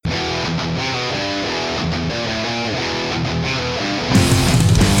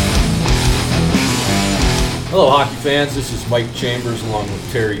Hello, hockey fans. This is Mike Chambers along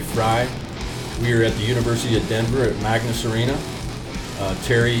with Terry Fry. We are at the University of Denver at Magnus Arena.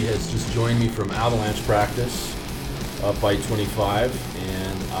 Terry has just joined me from Avalanche practice up by 25,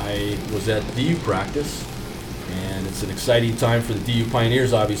 and I was at DU practice. And it's an exciting time for the DU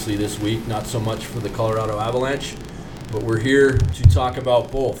Pioneers, obviously, this week. Not so much for the Colorado Avalanche, but we're here to talk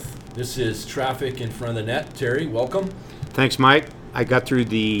about both. This is Traffic in Front of the Net. Terry, welcome. Thanks, Mike. I got through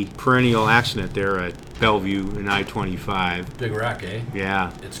the perennial accident there at Bellevue and I-25. Big wreck, eh?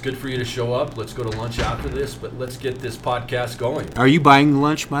 Yeah. It's good for you to show up. Let's go to lunch after this, but let's get this podcast going. Are you buying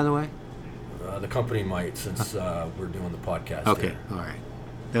lunch, by the way? The company might, since we're doing the podcast. Okay, here. all right.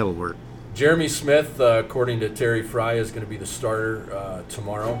 That'll work. Jeremy Smith, according to Terry Fry, is going to be the starter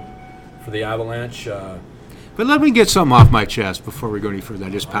tomorrow for the Avalanche. But let me get something off my chest before we go any further. I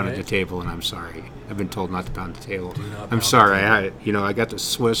just pounded right. the table, and I'm sorry. I've been told not to pound the table. Do not pound I'm sorry. the table. I got the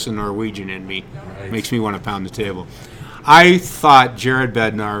Swiss and Norwegian in me. Right. Makes me want to pound the table. I thought Jared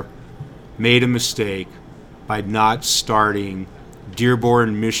Bednar made a mistake by not starting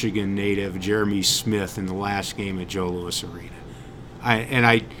Dearborn, Michigan native Jeremy Smith in the last game at Joe Louis Arena.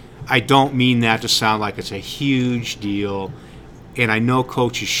 I don't mean that to sound like it's a huge deal, and I know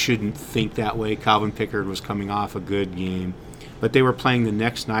coaches shouldn't think that way. Calvin Pickard was coming off a good game, but they were playing the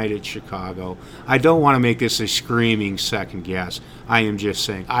next night at Chicago. I don't want to make this a screaming second guess. I am just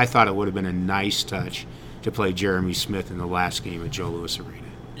saying I thought it would have been a nice touch to play Jeremy Smith in the last game at Joe Louis Arena.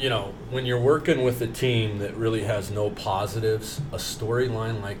 You know, when you're working with a team that really has no positives, a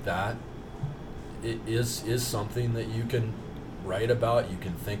storyline like that it is something that you can write about, you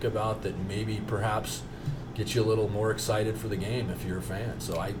can think about, that maybe perhaps get you a little more excited for the game if you're a fan.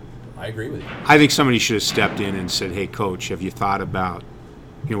 So I agree with you. I think somebody should have stepped in and said, hey, Coach, have you thought about,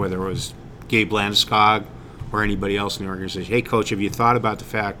 whether it was Gabe Landeskog or anybody else in the organization, hey, Coach, have you thought about the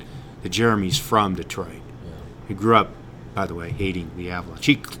fact that Jeremy's from Detroit? Yeah. He grew up, by the way, hating the Avalanche.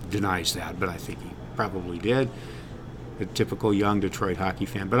 He denies that, but I think he probably did. A typical young Detroit hockey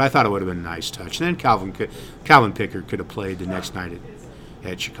fan. But I thought it would have been a nice touch. And then Calvin Pickard could have played the next night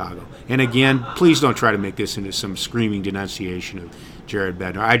at Chicago. And again, please don't try to make this into some screaming denunciation of Jared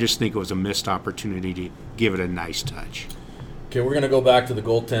Bednar. I just think it was a missed opportunity to give it a nice touch. Okay, we're going to go back to the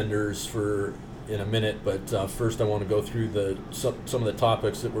goaltenders in a minute, but first I want to go through some of the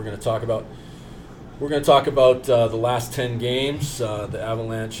topics that we're going to talk about. We're going to talk about the last 10 games. The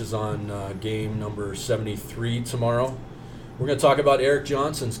Avalanche is on game number 73 tomorrow. We're going to talk about Erik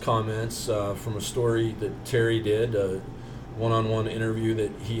Johnson's comments from a story that Terry did, a one-on-one interview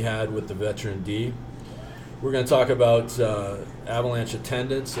that he had with the veteran D. We're going to talk about Avalanche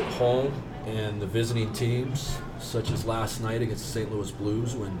attendance at home and the visiting teams, such as last night against the St. Louis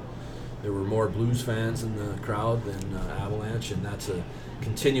Blues when there were more Blues fans in the crowd than Avalanche, and that's a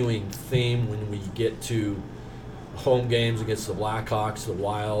continuing theme when we get to home games against the Blackhawks, the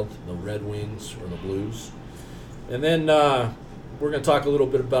Wild, the Red Wings, or the Blues. And then we're going to talk a little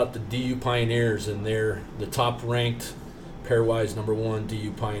bit about the DU Pioneers and the top-ranked pairwise number 1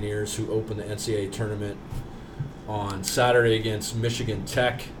 DU Pioneers who opened the NCAA tournament on Saturday against Michigan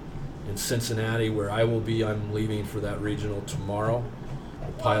Tech in Cincinnati, where I will be. I'm leaving for that regional tomorrow.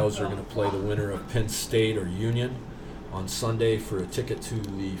 The Pios are going to play the winner of Penn State or Union on Sunday for a ticket to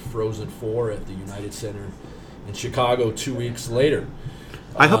the Frozen Four at the United Center in Chicago 2 weeks later.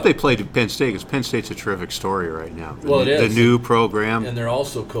 I hope they play Penn State, because Penn State's a terrific story right now. It is. The new program. And they're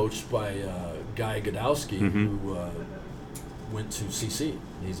also coached by Guy Godowski, who went to CC.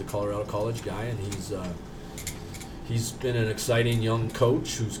 He's a Colorado College guy, and he's been an exciting young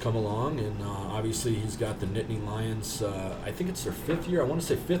coach who's come along, and obviously he's got the Nittany Lions. I think it's their 5th year. I want to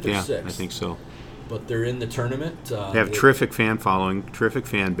say 5th or 6th. Yeah, I think so. But they're in the tournament. They have terrific fan following, terrific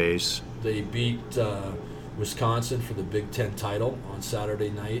fan base. They beat Wisconsin for the Big Ten title on Saturday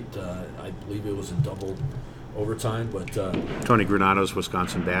night. I believe it was in double overtime, but Tony Granato's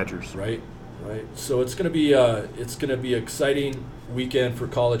Wisconsin Badgers. Right. So it's going to be an exciting weekend for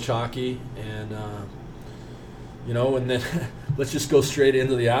college hockey, and and then let's just go straight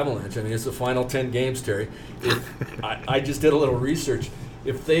into the Avalanche. I mean, it's the final 10 games, Terry. I just did a little research.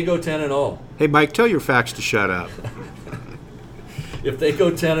 If they go 10-0, hey Mike, tell your facts to shut up. If they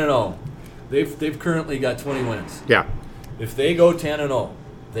go 10-0, they've currently got 20 wins. Yeah. If they go 10-0,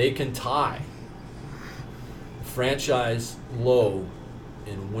 they can tie franchise low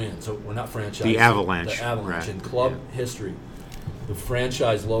in wins. So we're not franchise. The Avalanche. The Avalanche right. in club history. The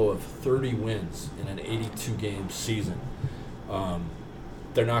franchise low of 30 wins in an 82-game season.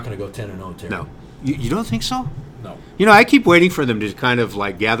 They're not going to go 10-0, Terry. No. You don't think so? No. I keep waiting for them to kind of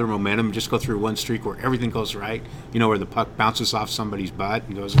like gather momentum, just go through one streak where everything goes right, where the puck bounces off somebody's butt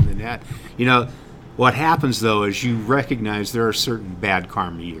and goes in the net. What happens, though, is you recognize there are certain bad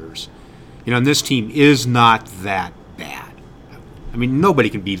karma years. And this team is not that bad. I mean, nobody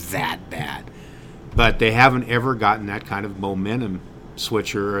can be that bad. But they haven't ever gotten that kind of momentum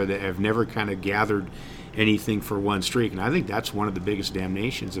switcher, or they have never kind of gathered anything for one streak. And I think that's one of the biggest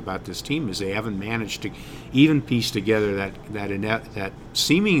damnations about this team, is they haven't managed to even piece together that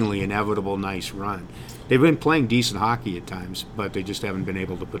seemingly inevitable nice run. They've been playing decent hockey at times, but they just haven't been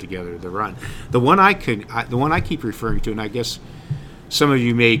able to put together the run. The one I keep referring to, and I guess some of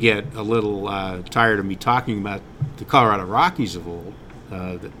you may get a little tired of me talking about the Colorado Rockies of old.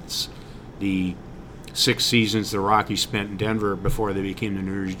 That's the 6 seasons the Rockies spent in Denver before they became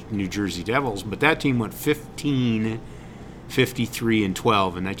the New Jersey Devils. But that team went 15, 53, and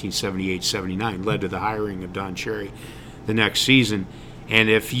 12 in 1978-79, led to the hiring of Don Cherry the next season. And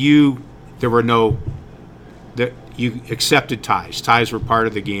you accepted ties. Ties were part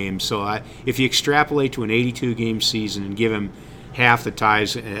of the game. So if you extrapolate to an 82-game season and give them half the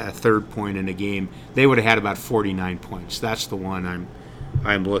ties, a third point in a game, they would have had about 49 points. That's the one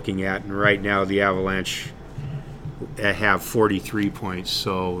I'm looking at. And right now the Avalanche have 43 points.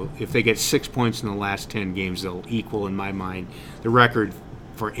 So if they get 6 points in the last 10 games, they'll equal, in my mind, the record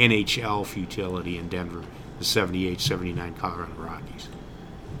for NHL futility in Denver, the 78-79 Colorado Rockies.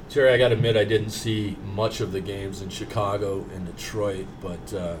 Terry, I got to admit I didn't see much of the games in Chicago and Detroit,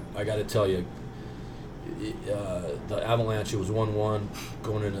 but I got to tell you, the Avalanche, it was 1-1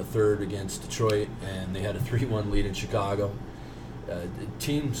 going into the third against Detroit, and they had a 3-1 lead in Chicago.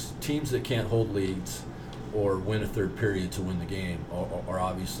 Teams that can't hold leads or win a third period to win the game are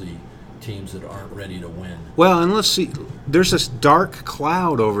obviously teams that aren't ready to win. Well, and let's see, there's this dark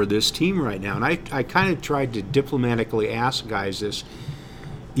cloud over this team right now, and I kind of tried to diplomatically ask guys this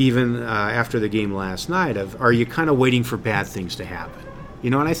even after the game last night, are you kind of waiting for bad things to happen?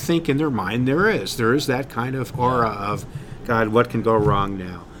 And I think in their mind there is that kind of aura of, God, what can go wrong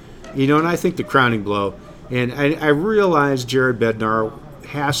now? And I think the crowning blow, and I realize Jared Bednar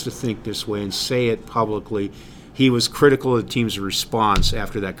has to think this way and say it publicly. He was critical of the team's response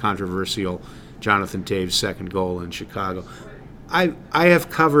after that controversial Jonathan Toews second goal in Chicago. I have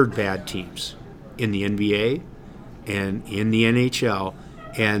covered bad teams in the NBA and in the NHL,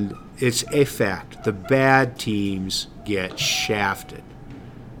 and it's a fact. The bad teams get shafted.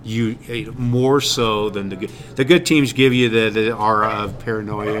 More so than the good. The good teams give you the aura of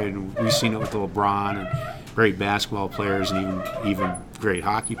paranoia, and we've seen it with LeBron and great basketball players and even great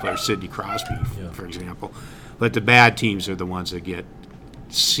hockey players, Sidney Crosby, for example. But the bad teams are the ones that get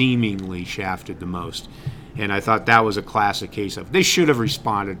seemingly shafted the most. And I thought that was a classic case of they should have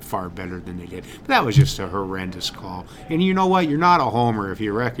responded far better than they did. But that was just a horrendous call. And you know what? You're not a homer if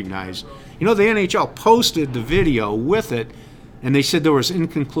you recognize. The NHL posted the video with it, and they said there was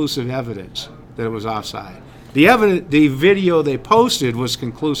inconclusive evidence that it was offside. The video they posted was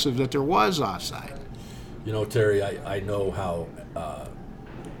conclusive that there was offside. Terry, I know how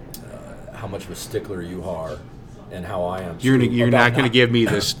much of a stickler you are and how I am. You're not going to give me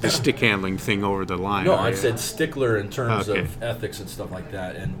this the stick handling thing over the line. No, I said stickler in terms of ethics and stuff like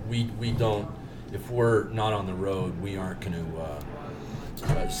that. And we don't, if we're not on the road, we aren't going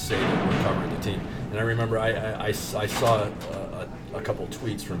to say that we're covering the team. And I remember I saw a couple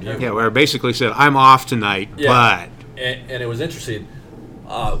tweets from you. Yeah, where it basically said, I'm off tonight, but... And it was interesting.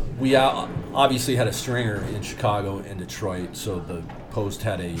 We obviously had a stringer in Chicago and Detroit, so the Post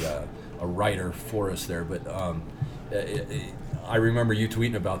had a writer for us there. But I remember you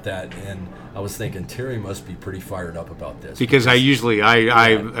tweeting about that, and I was thinking Terry must be pretty fired up about this. Because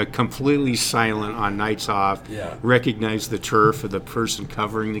I'm completely silent on nights off, recognize the turf of the person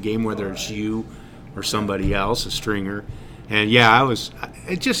covering the game, whether it's you or somebody else, a stringer. And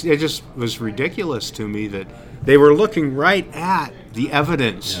it just was ridiculous to me that they were looking right at the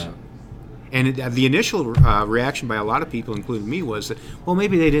evidence. Yeah. And the initial reaction by a lot of people, including me, was that, well,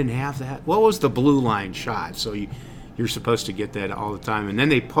 maybe they didn't have that. What was the blue line shot? So you're supposed to get that all the time. And then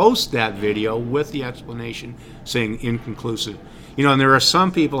they post that video with the explanation saying inconclusive. And there are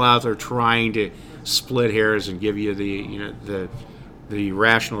some people out there trying to split hairs and give you the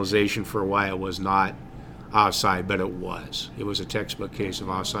rationalization for why it was not offside, but it was. It was a textbook case of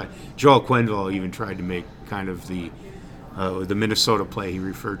offside. Joel Quenneville even tried to make kind of the Minnesota play he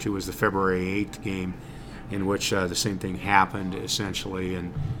referred to as the February 8th game, in which the same thing happened essentially,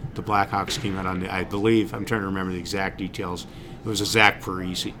 and the Blackhawks came out on I believe, I'm trying to remember the exact details. It was a Zach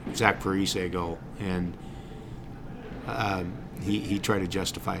Parise goal, and he tried to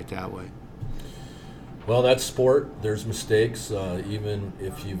justify it that way. Well, that's sport. There's mistakes. Even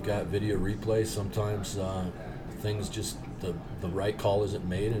if you've got video replay, sometimes things just the right call isn't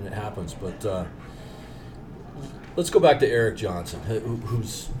made, and it happens. But Let's go back to Eric Johnson,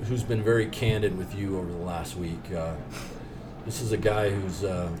 who's been very candid with you over the last week. This is a guy who's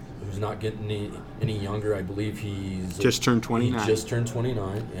not getting any younger. I believe he's just turned 29. He just turned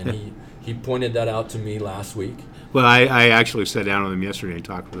 29, and he pointed that out to me last week. Well, I actually sat down with him yesterday and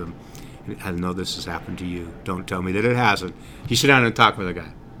talked with him. I know this has happened to you. Don't tell me that it hasn't. You sit down and talk with a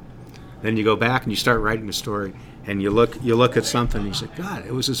guy. Then you go back and you start writing a story, and you look at something and you say, God,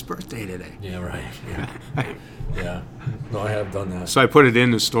 it was his birthday today. Yeah, right. Yeah. Yeah. No, I have done that. So I put it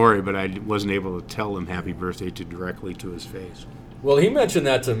in the story, but I wasn't able to tell him happy birthday directly to his face. Well, he mentioned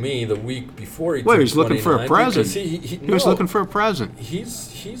that to me the week before he. Well, he was looking for a present. He was looking for a present.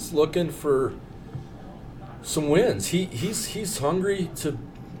 He's looking for some wins. He's hungry to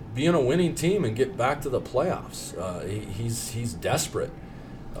be on a winning team and get back to the playoffs. He's desperate.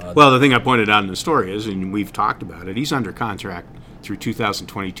 Well, the thing I pointed out in the story is, and we've talked about it, he's under contract through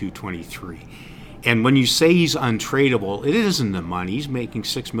 2022-23. And when you say he's untradeable, it isn't the money. He's making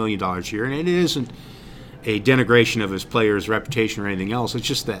 $6 million a year, and it isn't a denigration of his player's reputation or anything else. It's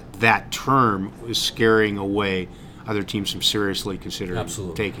just that term is scaring away other teams from seriously considering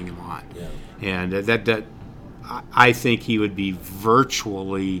taking him on. Yeah. And that I think he would be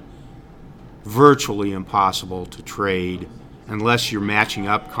virtually impossible to trade unless you're matching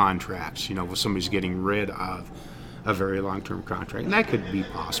up contracts, with somebody's getting rid of a very long-term contract. And that could be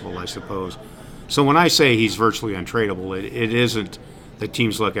possible, I suppose. So when I say he's virtually untradeable, it isn't that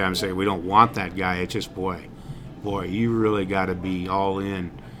teams look at him and say, we don't want that guy. It's just, boy, you really got to be all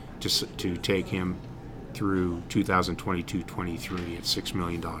in to take him through 2022-23 at $6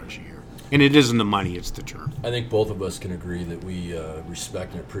 million a year. And it isn't the money, it's the term. I think both of us can agree that we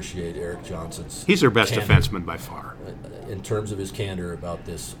respect and appreciate Eric Johnson's He's their best candor. defenseman by far. In terms of his candor about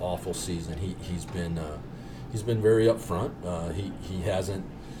this awful season, he's been very upfront. He hasn't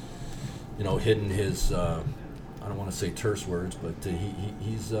hidden his I don't want to say terse words, but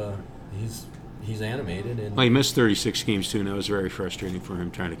he's animated. And well, he missed 36 games too, and that was very frustrating for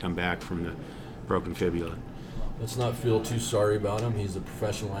him trying to come back from the broken fibula. Let's not feel too sorry about him. He's a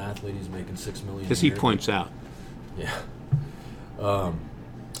professional athlete. He's making $6 million. Because he points out. Yeah.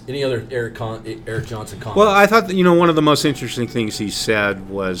 Any other Eric Johnson comments? Well, I thought that, one of the most interesting things he said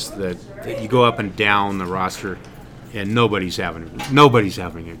was that you go up and down the roster, and nobody's having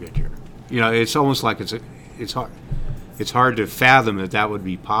a good year. It's almost like it's hard to fathom that would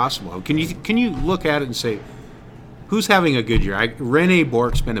be possible. Can you look at it and say, who's having a good year? Rene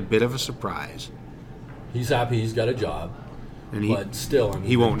Bourque's been a bit of a surprise. He's happy he's got a job, but still,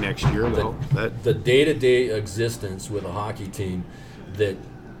 he won't next year though. The day-to-day existence with a hockey team that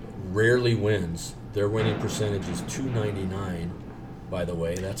rarely wins, their winning percentage is .299. By the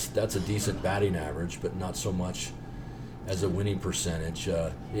way, that's a decent batting average, but not so much as a winning percentage.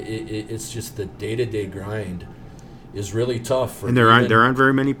 It's just the day-to-day grind is really tough. And there aren't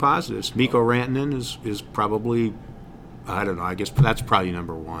very many positives. Mikko Rantanen is probably, I don't know, I guess that's probably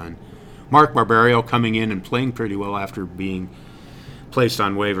number one. Mark Barberio coming in and playing pretty well after being placed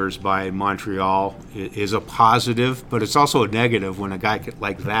on waivers by Montreal is a positive, but it's also a negative when a guy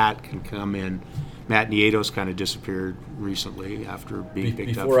like that can come in. Matt Nieto's kind of disappeared recently after being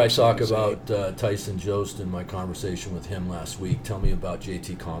picked up. Before I talk about Tyson Jost and my conversation with him last week, tell me about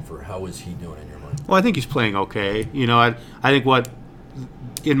JT Compher. How is he doing in your mind? Well, I think he's playing okay. I think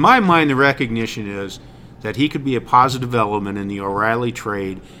in my mind, the recognition is that he could be a positive element in the O'Reilly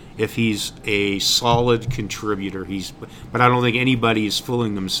trade if he's a solid contributor. But I don't think anybody is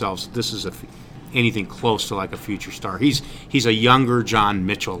fooling themselves that this is anything close to like a future star. He's a younger John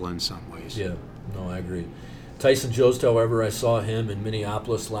Mitchell in some ways. Yeah, no, I agree. Tyson Jost, however, I saw him in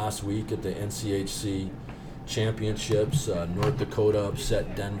Minneapolis last week at the NCHC Championships. North Dakota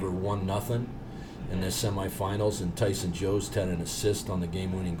upset Denver 1-0 in the semifinals, and Tyson Jost had an assist on the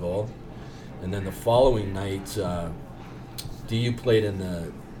game-winning goal. And then the following night, DU played in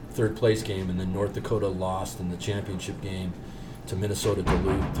the third-place game, and then North Dakota lost in the championship game to Minnesota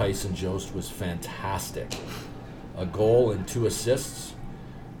Duluth. Tyson Jost was fantastic. A goal and 2 assists.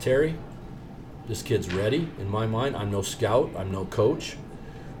 Terry, this kid's ready, in my mind. I'm no scout, I'm no coach,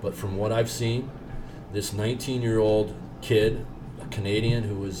 but from what I've seen, this 19-year-old kid, a Canadian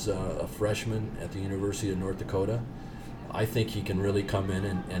who was a freshman at the University of North Dakota, I think he can really come in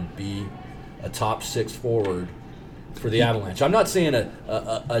and be a top 6 forward for the Avalanche. I'm not saying a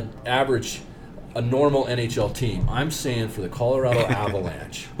normal NHL team. I'm saying for the Colorado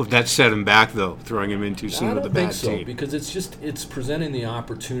Avalanche. Well, that set him back, though, throwing him in too soon with a bad team. I don't think so, because it's presenting the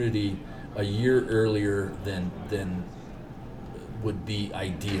opportunity a year earlier than would be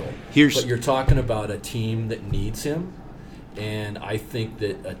ideal. But you're talking about a team that needs him, and I think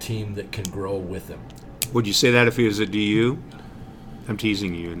that a team that can grow with him. Would you say that if he was at DU? I'm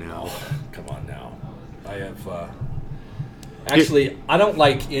teasing you now. Oh, come on now. I have actually. I don't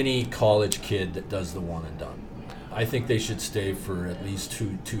like any college kid that does the one and done. I think they should stay for at least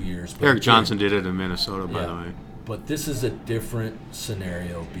two years. But Eric Johnson did it in Minnesota, by the way. But this is a different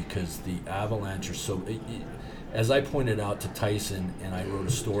scenario because the Avalanche are so. As I pointed out to Tyson, and I wrote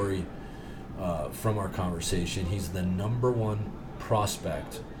a story from our conversation, he's the number one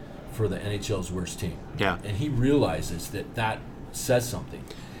prospect for the NHL's worst team. Yeah. And he realizes that says something.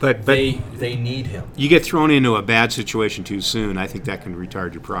 But they need him. You get thrown into a bad situation too soon, I think that can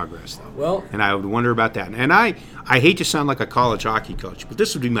retard your progress, though. Well, and I would wonder about that. And I hate to sound like a college hockey coach, but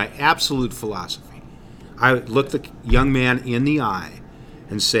this would be my absolute philosophy. I would look the young man in the eye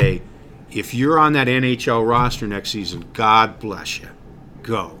and say, if you're on that NHL roster next season, God bless you.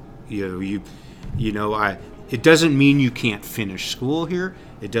 Go. It doesn't mean you can't finish school here.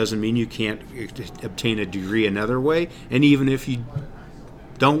 It doesn't mean you can't obtain a degree another way. And even if you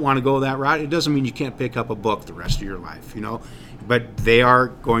don't want to go that route, it doesn't mean you can't pick up a book the rest of your life, But they are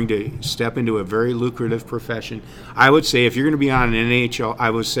going to step into a very lucrative profession. I would say if you're going to be on an NHL, I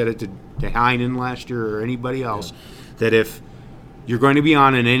would said it to Heinen last year or anybody else, that if you're going to be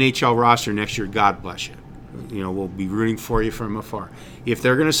on an NHL roster next year, God bless you. We'll be rooting for you from afar. If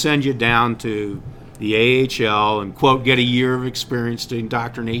they're going to send you down to the AHL and, quote, get a year of experience to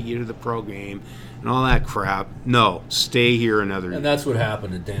indoctrinate you to the pro game and all that crap, no, stay here another year. And that's what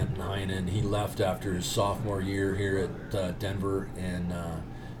happened to Danton Heinen. He left after his sophomore year here at Denver and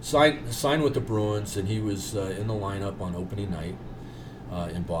signed with the Bruins, and he was in the lineup on opening night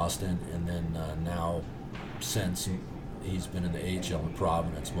in Boston, and then now since he's been in the AHL in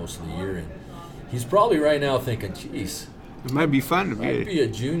Providence most of the year, and he's probably right now thinking, geez, it might be fun to be. I'd be a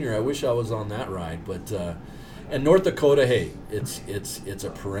junior. I wish I was on that ride. But and North Dakota, hey, it's a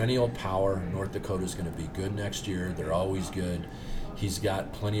perennial power. North Dakota's going to be good next year. They're always good. He's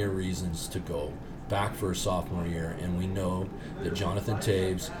got plenty of reasons to go back for his sophomore year, and we know that Jonathan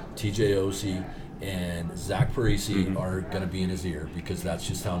Toews, TJ Oshie, and Zach Parise are going to be in his ear because that's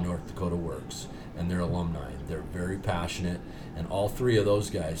just how North Dakota works. And they're alumni. They're very passionate, and all three of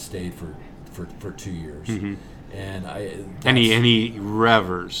those guys stayed for 2 years. Mm-hmm. And he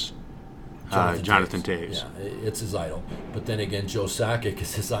revers Jonathan Toews. Yeah, it's his idol. But then again, Joe Sakic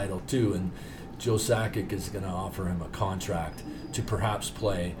is his idol too, and Joe Sakic is going to offer him a contract to perhaps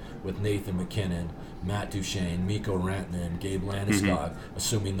play with Nathan McKinnon, Matt Duchene, Mikko Rantanen, Gabe Landeskog,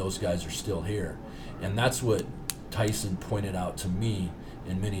 assuming those guys are still here. And that's what Tyson pointed out to me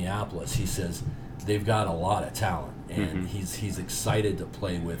in Minneapolis. He says they've got a lot of talent, and he's excited to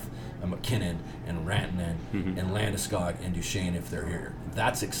play with McKinnon and Rantanen and Landeskog and Duchene if they're here.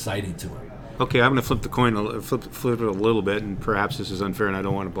 That's exciting to him. Okay, I'm going to flip the coin, flip it a little bit, and perhaps this is unfair, and I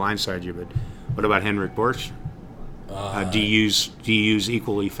don't want to blindside you, but what about Henrik Borgstrom? DU's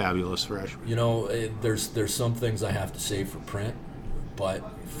equally fabulous freshman. There's some things I have to say for print, but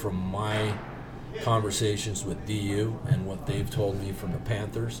from my conversations with DU and what they've told me from the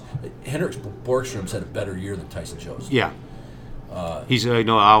Panthers, Henrik Borgstrom's had a better year than Tyson Jost. Yeah. He's.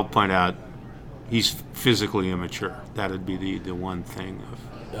 I'll point out, he's physically immature. That would be the one thing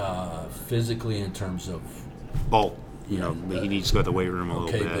of physically in terms of. He needs to go to the weight room a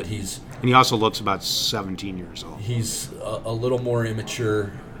little bit. But he also looks about 17 years old. He's a little more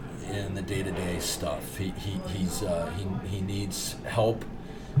immature in the day-to-day stuff. He needs help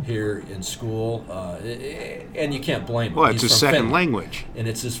here in school, and you can't blame him. Well, it's his second language, and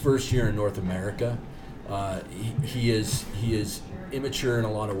it's his first year in North America. He is immature in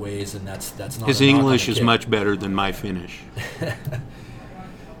a lot of ways, and that's not. His English is much better than my Finnish.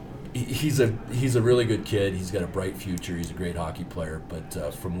 He's a really good kid. He's got a bright future. He's a great hockey player.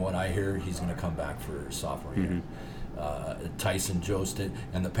 But from what I hear, he's going to come back for his sophomore year. Tyson Jost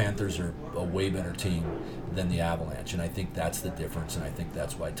and the Panthers are a way better team than the Avalanche, and I think that's the difference. And I think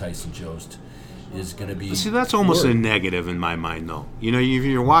that's why Tyson Jost is going to be. See, that's almost a negative in my mind, though. If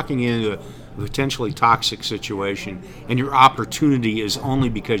you're walking into a potentially toxic situation, and your opportunity is only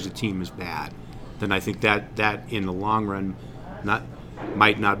because the team is bad, then I think that in the long run,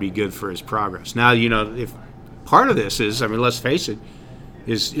 might not be good for his progress. Now, if part of this is, let's face it,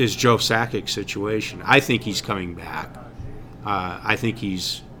 is Joe Sakic's situation. I think he's coming back. I think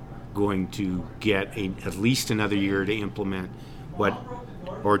he's going to get at least another year to implement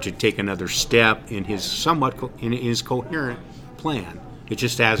or to take another step in his coherent plan. It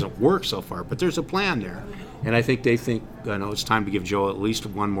just hasn't worked so far, but there's a plan there. And I think they think, it's time to give Joe at least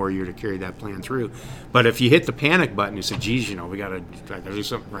one more year to carry that plan through. But if you hit the panic button and say, geez, we got to do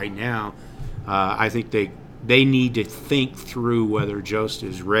something right now, I think they need to think through whether Jost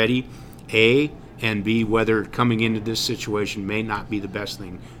is ready, A, and B, whether coming into this situation may not be the best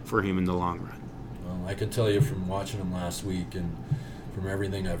thing for him in the long run. Well, I can tell you from watching him last week and from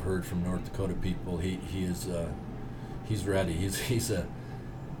everything I've heard from North Dakota people, he is he's ready. He's a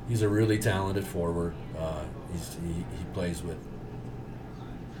really talented forward. He plays with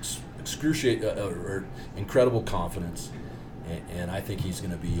excruciating or incredible confidence, and I think he's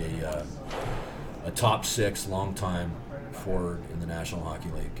going to be a top 6 long-time forward in the National Hockey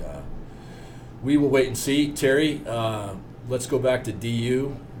League. We will wait and see. Terry, let's go back to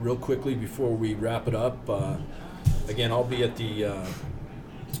DU real quickly before we wrap it up. Again, I'll be at the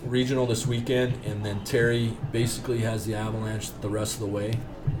regional this weekend, and then Terry basically has the Avalanche the rest of the way.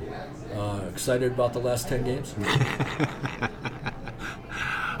 Excited about the last 10 games?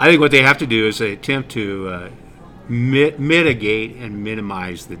 I think what they have to do is they attempt to mitigate and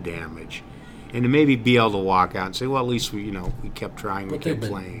minimize the damage, and to maybe be able to walk out and say, well, at least we kept trying, we kept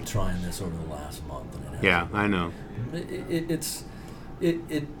playing. Been trying this over the last month. Yeah, I know.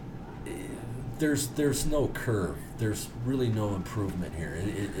 There's no curve. There's really no improvement here.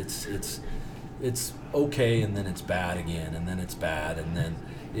 It's okay, and then it's bad again, and then it's bad, and then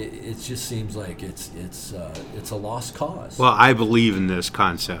it just seems like it's a lost cause. Well, I believe in this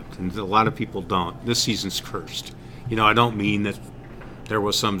concept, and a lot of people don't. This season's cursed. I don't mean that there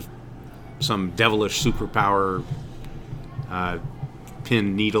was some devilish superpower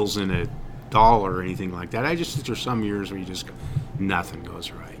pin needles in a doll or anything like that. I just think there's some years where nothing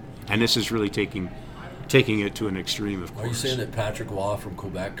goes right, and this is really taking it to an extreme, of course. Are you saying that Patrick Waugh from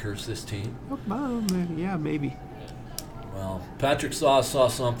Quebec cursed this team? Yeah, maybe. Well, Patrick saw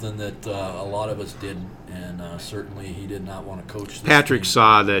something that a lot of us didn't, and certainly he did not want to coach this Patrick team.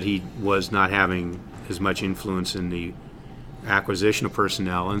 saw that he was not having as much influence in the acquisition of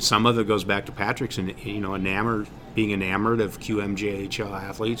personnel, and some of it goes back to Patrick's being enamored of QMJHL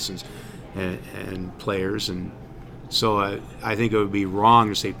athletes and players, and so I think it would be wrong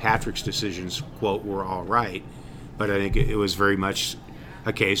to say Patrick's decisions, quote, were all right, but I think it was very much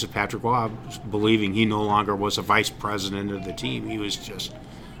a case of Patrick Waugh believing he no longer was a vice president of the team. He was just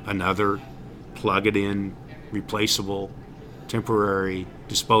another plug-it-in, replaceable, temporary,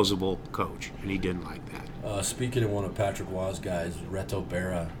 disposable coach, and he didn't like that. Speaking of one of Patrick Waugh's guys, Reto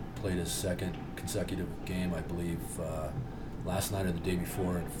Berra played his second consecutive game, I believe, last night or the day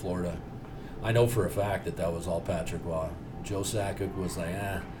before in Florida. I know for a fact that was all Patrick Waugh. Joe Sakic was like,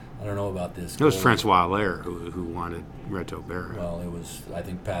 I don't know about this. It was Francois Allaire who wanted Reto Berra. Well, I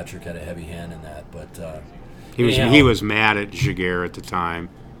think Patrick had a heavy hand in that, but he was mad at Jaguar at the time,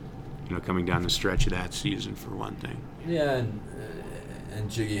 coming down the stretch of that season for one thing. Yeah,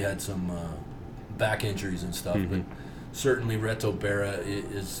 and Jiggy had some back injuries and stuff, but certainly Reto Berra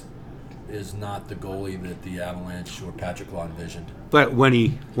is not the goalie that the Avalanche or Patrick Waugh envisioned. But when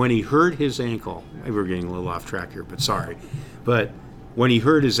he hurt his ankle, maybe we're getting a little off track here, but sorry, but when he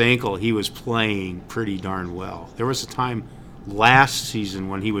hurt his ankle, he was playing pretty darn well. There was a time last season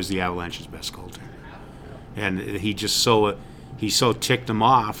when he was the Avalanche's best goaltender, and he so ticked him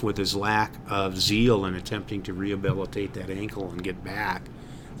off with his lack of zeal in attempting to rehabilitate that ankle and get back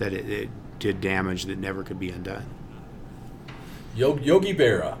that it did damage that never could be undone. Yogi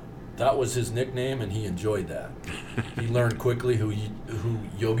Berra, that was his nickname, and he enjoyed that. He learned quickly who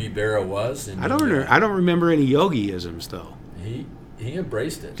Yogi Berra was. And I don't remember any Yogi-isms though. He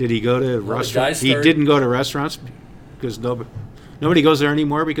embraced it. Did he go to restaurants? He didn't go to restaurants because nobody goes there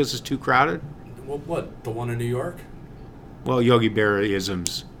anymore because it's too crowded? Well, what? The one in New York? Well, Yogi Berra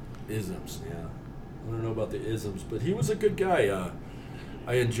isms. Isms, yeah. I don't know about the isms, but he was a good guy.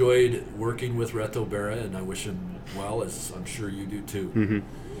 I enjoyed working with Reto Berra, and I wish him well, as I'm sure you do too. Mm-hmm.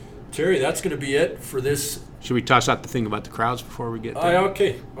 Terry, that's going to be it for this. Should we toss out the thing about the crowds before we get there?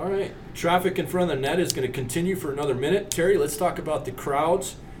 Okay. All right. Traffic in front of the net is going to continue for another minute. Terry, let's talk about the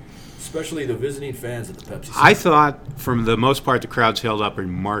crowds, especially the visiting fans at the Pepsi Center. I thought, for the most part, the crowds held up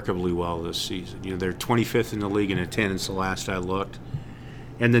remarkably well this season. They're 25th in the league in attendance the last I looked.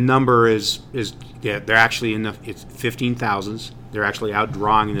 And the number they're actually it's 15,000s. They're actually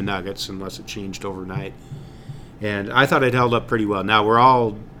outdrawing the Nuggets unless it changed overnight. And I thought it held up pretty well. Now, we're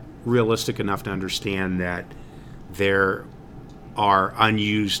all realistic enough to understand that there are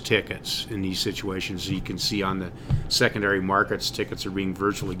unused tickets in these situations. You can see on the secondary markets, tickets are being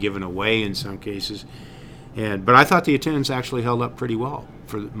virtually given away in some cases. But I thought the attendance actually held up pretty well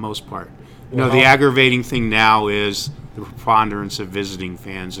for the most part. The aggravating thing now is the preponderance of visiting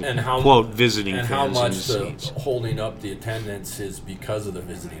fans, quote, visiting fans. And how much in the seats. Holding up the attendance is because of the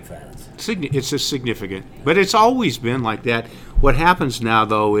visiting fans. It's a significant, but it's always been like that. What happens now,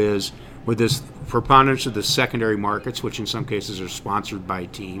 though, is with this preponderance of the secondary markets, which in some cases are sponsored by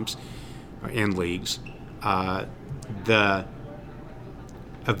teams, in leagues. The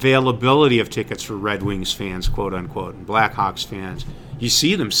availability of tickets for Red Wings fans, quote unquote, and Blackhawks fans, you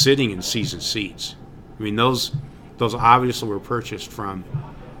see them sitting in season seats. I mean, those obviously were purchased from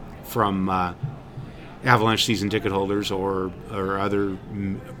Avalanche season ticket holders or other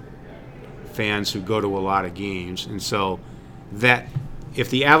fans who go to a lot of games, and so that if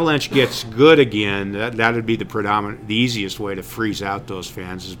the Avalanche gets good again, that would be the easiest way to freeze out those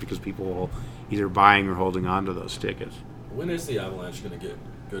fans, is because people will either buying or holding on to those tickets. When is the Avalanche going to get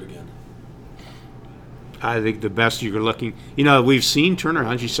good again? I think the best you're looking, we've seen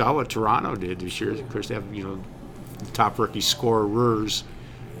turnarounds. You saw what Toronto did this year. Of course, they have the top rookie scorers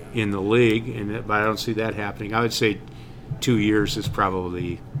in the league, but I don't see that happening. I would say 2 years is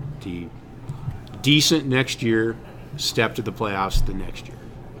probably the decent next year. Step to the playoffs the next year.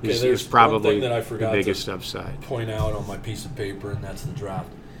 Okay, there's probably one thing that I forgot the biggest to upside. Point out on my piece of paper, and that's the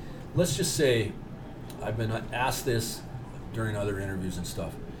draft. Let's just say, I've been asked this during other interviews and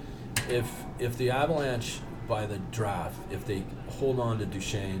stuff. If the Avalanche by the draft, if they hold on to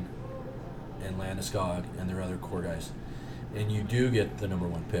Duchesne and Landeskog and their other core guys, and you do get the number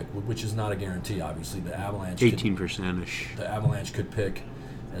 1 pick, which is not a guarantee, obviously, the Avalanche 18%ish. The Avalanche could pick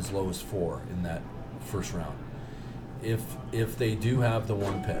as low as 4 in that first round. If they do have the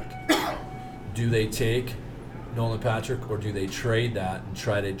 1 pick, do they take Nolan Patrick, or do they trade that and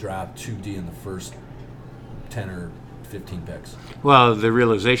try to draft 2D in the first 10 or 15 picks? Well, the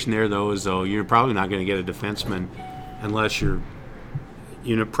realization there, though, is you're probably not going to get a defenseman unless you're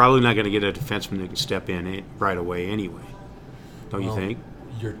probably not going to get a defenseman that can step in right away anyway. Don't you think?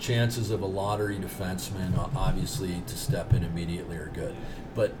 Your chances of a lottery defenseman, obviously, to step in immediately are good.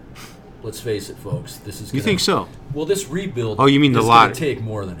 But let's face it, folks. This is. You think so? Well, this rebuild. Oh, you mean the lottery? It's going to take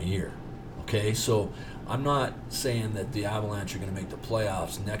more than a year. Okay, so I'm not saying that the Avalanche are going to make the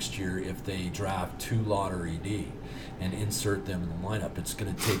playoffs next year if they draft 2 lottery D and insert them in the lineup. It's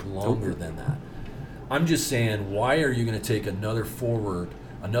going to take longer than that. I'm just saying, why are you going to take another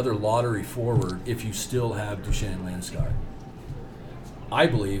lottery forward, if you still have Duchesne and Landeskog? I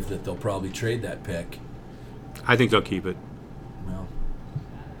believe that they'll probably trade that pick. I think they'll keep it. Well,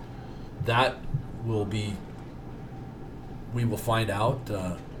 that will be. We will find out.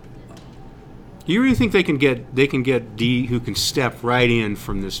 You really think they can get D who can step right in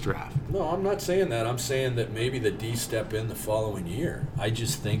from this draft? No, I'm not saying that. I'm saying that maybe the D step in the following year. I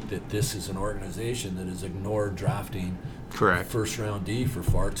just think that this is an organization that has ignored drafting first round D for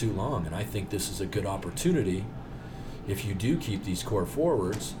far too long, and I think this is a good opportunity. If you do keep these core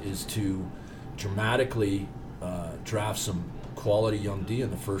forwards, is to dramatically draft some quality young D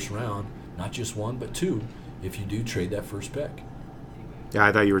in the first round, not just 1 but 2, if you do trade that first pick. Yeah,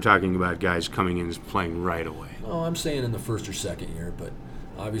 I thought you were talking about guys coming in and playing right away. No, I'm saying in the first or second year, but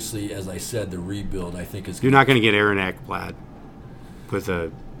obviously, as I said, the rebuild, I think, is. You're not going to get Aaron Ekblad with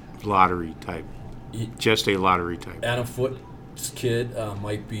a lottery type, just a lottery type. Adam Foote's kid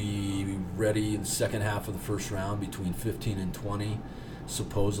might be ready in the second half of the first round, between 15 and 20,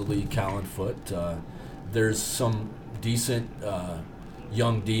 supposedly. Callan Foote. There's some decent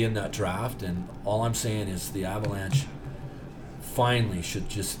young D in that draft, and all I'm saying is the Avalanche finally should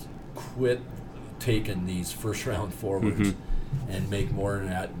just quit taking these first round forwards and make more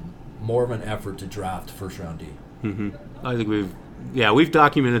of an effort to draft first round D. I think we've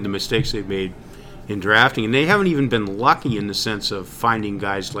documented the mistakes they've made in drafting, and they haven't even been lucky in the sense of finding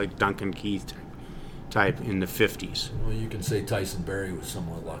guys like Duncan Keith type in the 50s. Well, you can say Tyson Barrie was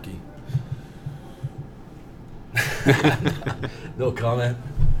somewhat lucky. No comment.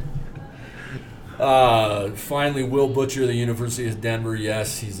 Finally, Will Butcher, the University of Denver.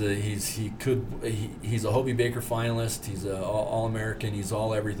 Yes, he's a Hobey Baker finalist. He's a All-American. He's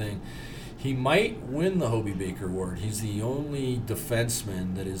all everything. He might win the Hobey Baker Award. He's the only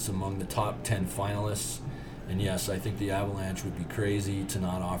defenseman that is among the top 10 finalists. And yes, I think the Avalanche would be crazy to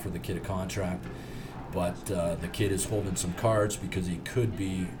not offer the kid a contract. But the kid is holding some cards because he could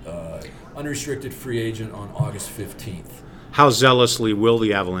be unrestricted free agent on August 15th. How zealously will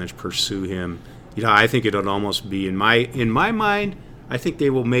the Avalanche pursue him? I think it would almost be, in my mind, I think they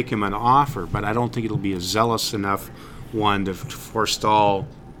will make him an offer, but I don't think it'll be a zealous enough one to forestall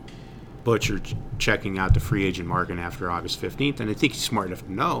Butcher checking out the free agent market after August 15th. And I think he's smart enough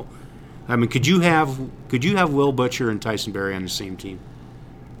to know. I mean, could you have Will Butcher and Tyson Barrie on the same team?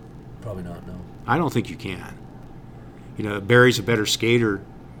 Probably not, no. I don't think you can. Barrie's a better skater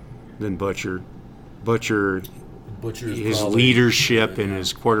than Butcher. Butcher Butcher's his probably, leadership and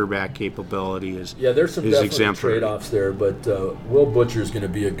his quarterback capability is there's some is definite exemplary. trade-offs there, but Will Butcher is going to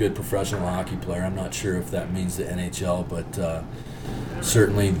be a good professional hockey player. I'm not sure if that means the NHL, but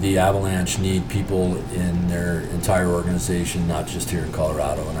certainly the Avalanche need people in their entire organization, not just here in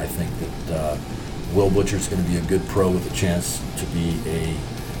Colorado. And I think that Will Butcher is going to be a good pro with a chance to be a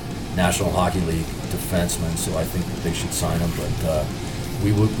National Hockey League defenseman. So I think that they should sign him, but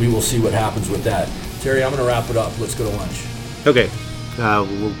we will see what happens with that. Terry, I'm going to wrap it up. Let's go to lunch. Okay,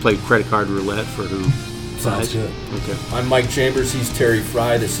 we'll play credit card roulette for who. Sounds good. Okay. I'm Mike Chambers. He's Terry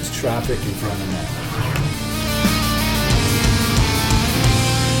Fry. This is Traffic in Front of the Net.